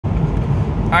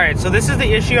Alright, so this is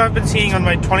the issue I've been seeing on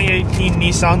my 2018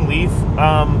 Nissan Leaf,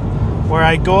 where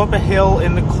I go up a hill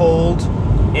in the cold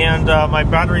and my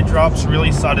battery drops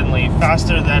really suddenly,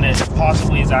 faster than it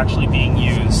possibly is actually being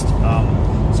used.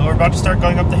 So we're about to start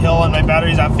going up the hill and my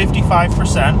battery's at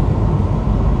 55%.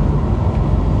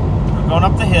 We're going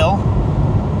up the hill.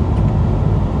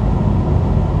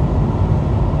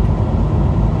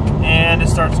 And it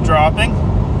starts dropping.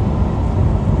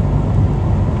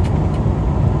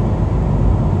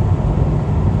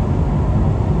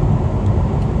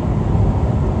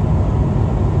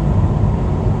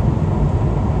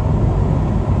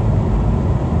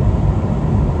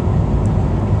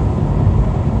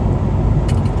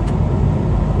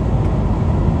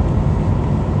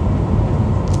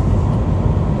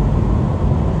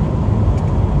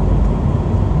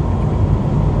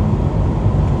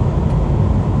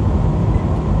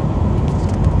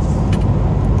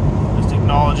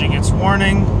 Acknowledging its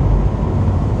warning.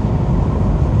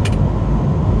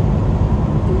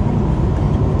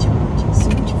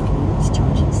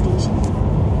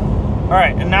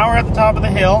 Alright, and now we're at the top of the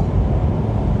hill.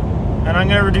 And I'm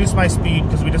going to reduce my speed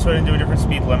because we just went into a different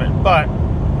speed limit. But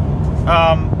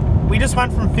we just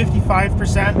went from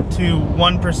 55% to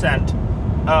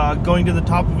 1% going to the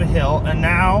top of a hill. And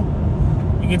now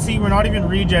you can see we're not even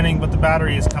regenning, but the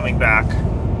battery is coming back.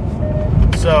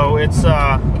 So it's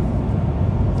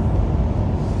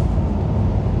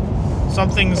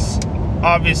something's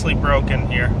obviously broken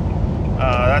here.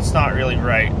 That's not really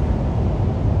right.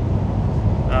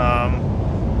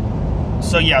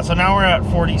 So yeah, so now we're at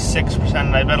 46%,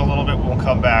 and I bet a little bit will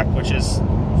come back, which is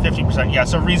 50%. Yeah,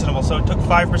 so reasonable. So it took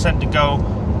 5% to go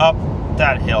up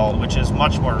that hill, which is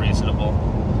much more reasonable.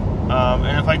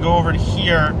 And if I go over to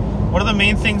here, one of the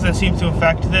main things that seems to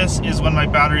affect this is when my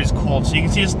battery is cold. So you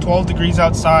can see it's 12 degrees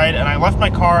outside, and I left my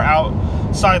car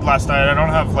outside last night. I don't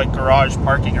have like garage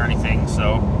parking or anything,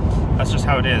 so that's just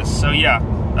how it is. So yeah,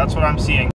 that's what I'm seeing.